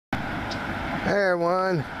Hey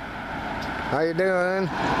everyone, how you doing?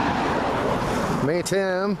 Me,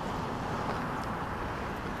 Tim.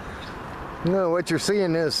 You know what you're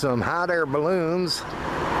seeing is some hot air balloons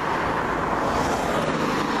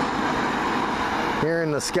here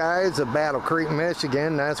in the skies of Battle Creek,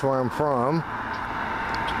 Michigan. That's where I'm from.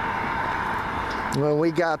 Well,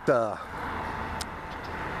 we got the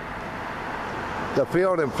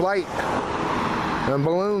field and flight and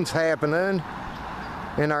balloons happening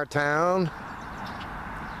in our town.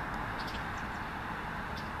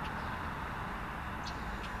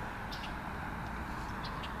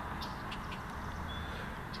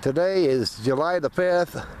 Today is July the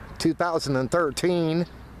 5th, 2013.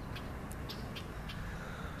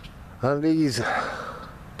 These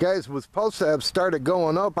guys was supposed to have started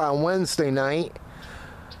going up on Wednesday night,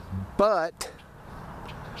 but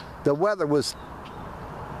the weather was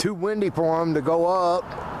too windy for them to go up.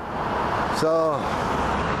 So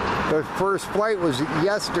the first flight was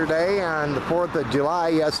yesterday on the 4th of July,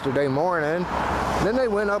 yesterday morning. Then they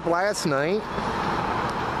went up last night.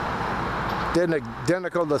 Did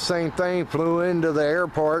identical the same thing, flew into the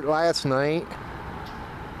airport last night.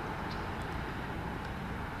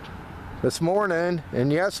 This morning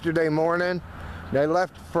and yesterday morning, they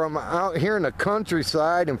left from out here in the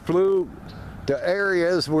countryside and flew to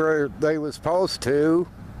areas where they was supposed to.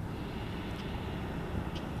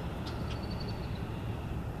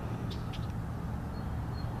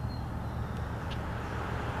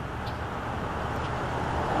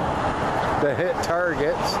 To hit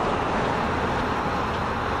targets.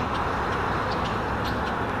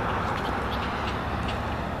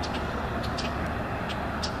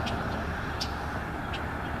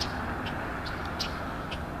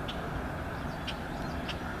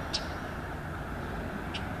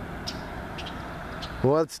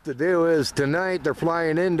 What's to do is tonight they're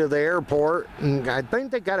flying into the airport, and I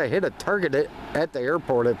think they got to hit a target at the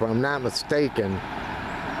airport if I'm not mistaken.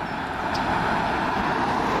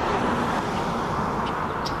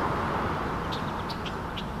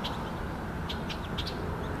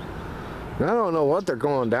 I don't know what they're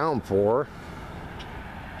going down for.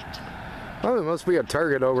 Oh, there must be a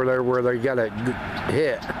target over there where they got it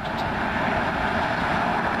hit.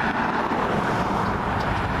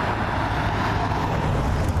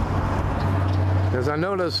 Because I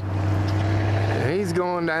noticed he's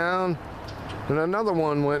going down and another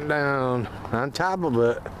one went down on top of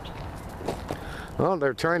it. Oh,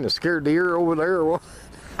 they're trying to scare deer over there.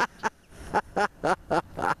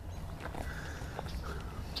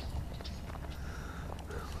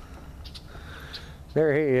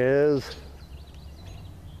 There he is.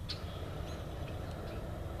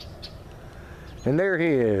 And there he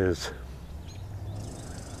is.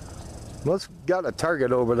 Must got a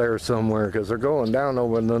target over there somewhere because they're going down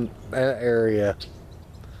over that area.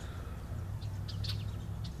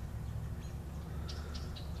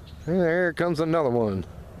 And there comes another one.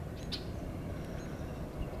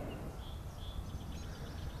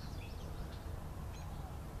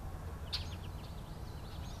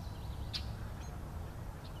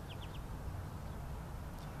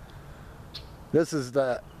 This is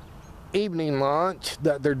the evening launch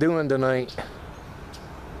that they're doing tonight.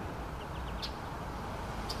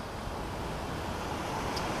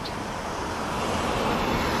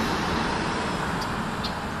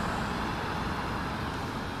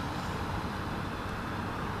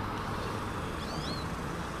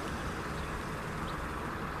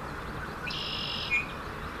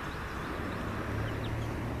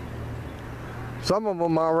 Some of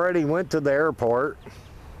them already went to the airport.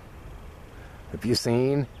 Have you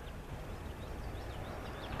seen?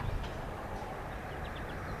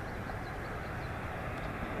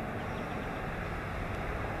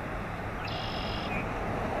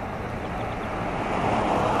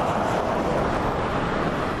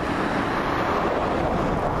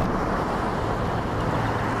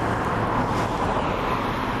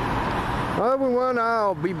 Well, everyone,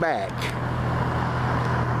 I'll be back.